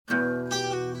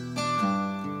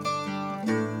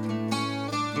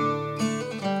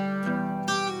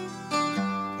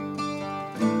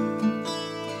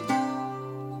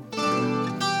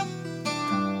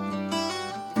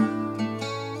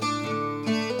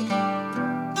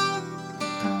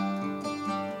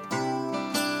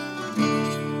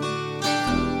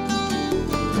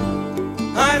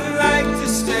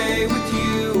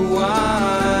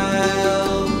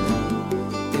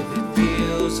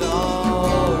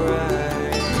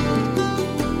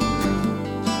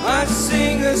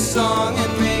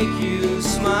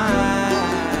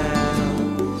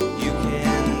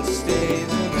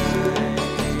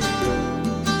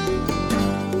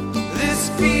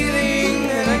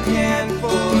can't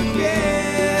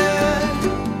forget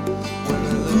when I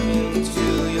look into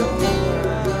your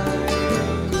eyes.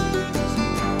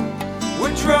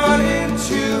 We're drawn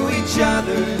into each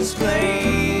other's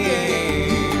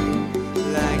flame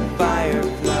like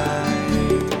fireflies.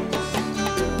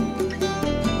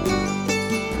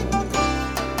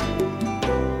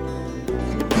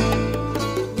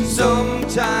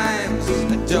 Sometimes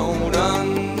I don't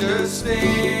understand,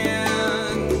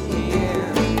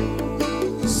 yeah.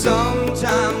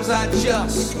 Sometimes I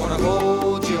just wanna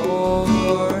hold your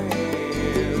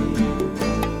hand.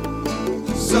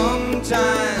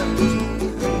 Sometimes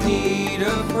I need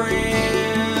a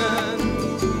friend.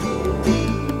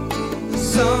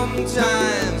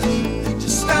 Sometimes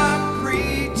just stop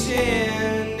pretending.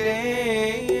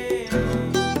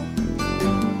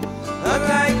 I'd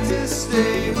like to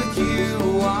stay with you a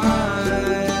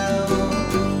while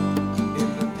in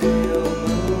the pale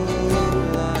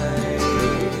moonlight.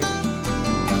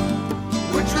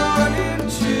 We're drawn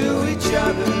into each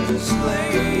other's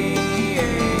flame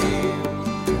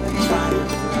like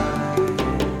fireflies.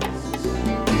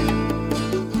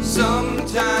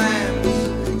 Sometimes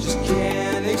just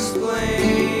can't explain.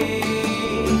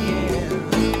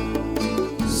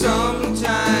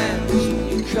 Sometimes when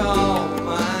you call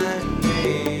my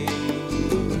name,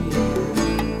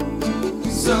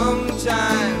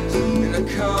 sometimes gonna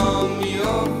calm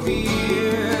your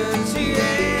fears,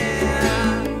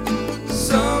 yeah.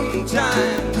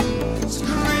 Sometimes it's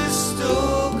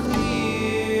crystal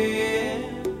clear.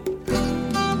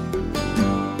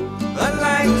 I'd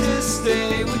like to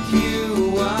stay with you a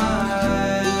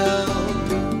while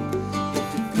if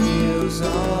it feels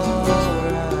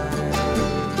alright.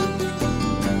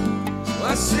 I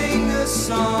sing a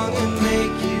song and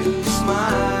make you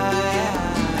smile.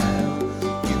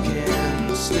 You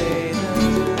can stay the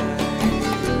night.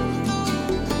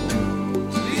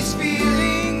 These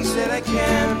feelings that I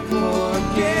can't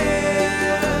forget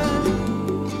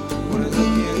when I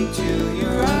look into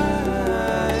your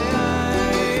eyes.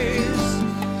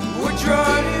 We're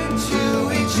drawn into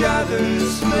each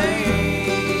other's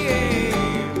flame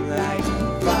like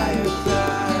fireflies.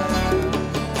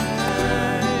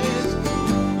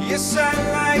 Yes, I'd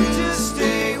like to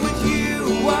stay with you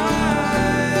a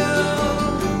while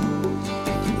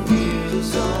if it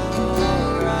feels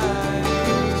alright.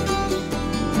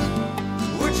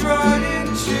 We're drawn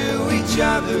into each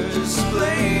other's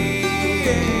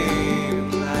flame